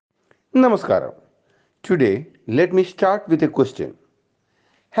Namaskaram. Today, let me start with a question.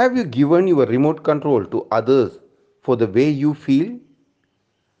 Have you given your remote control to others for the way you feel?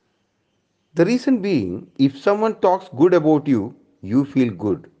 The reason being, if someone talks good about you, you feel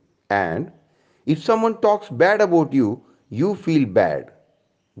good. And if someone talks bad about you, you feel bad.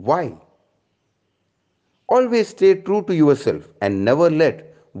 Why? Always stay true to yourself and never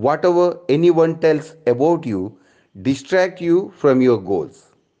let whatever anyone tells about you distract you from your goals.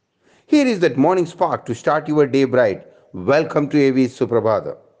 Here is that morning spark to start your day bright. Welcome to AV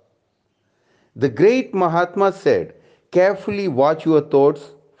Suprabhatham. The great Mahatma said, carefully watch your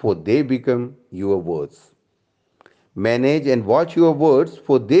thoughts, for they become your words. Manage and watch your words,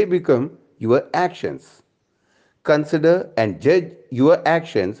 for they become your actions. Consider and judge your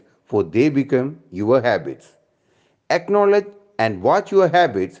actions, for they become your habits. Acknowledge and watch your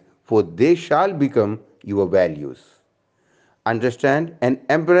habits, for they shall become your values. Understand and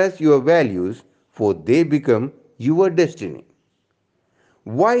embrace your values, for they become your destiny.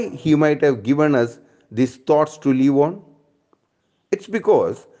 Why he might have given us these thoughts to live on? It's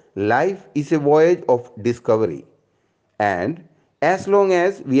because life is a voyage of discovery. And as long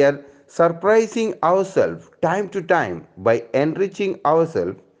as we are surprising ourselves time to time by enriching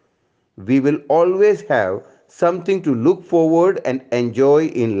ourselves, we will always have something to look forward and enjoy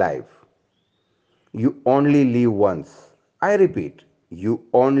in life. You only live once. I repeat, you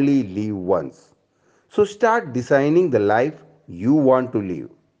only live once. So start designing the life you want to live.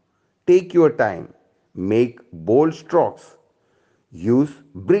 Take your time, make bold strokes, use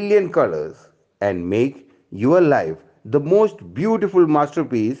brilliant colors, and make your life the most beautiful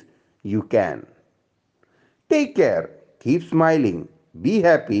masterpiece you can. Take care, keep smiling, be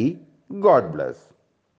happy, God bless.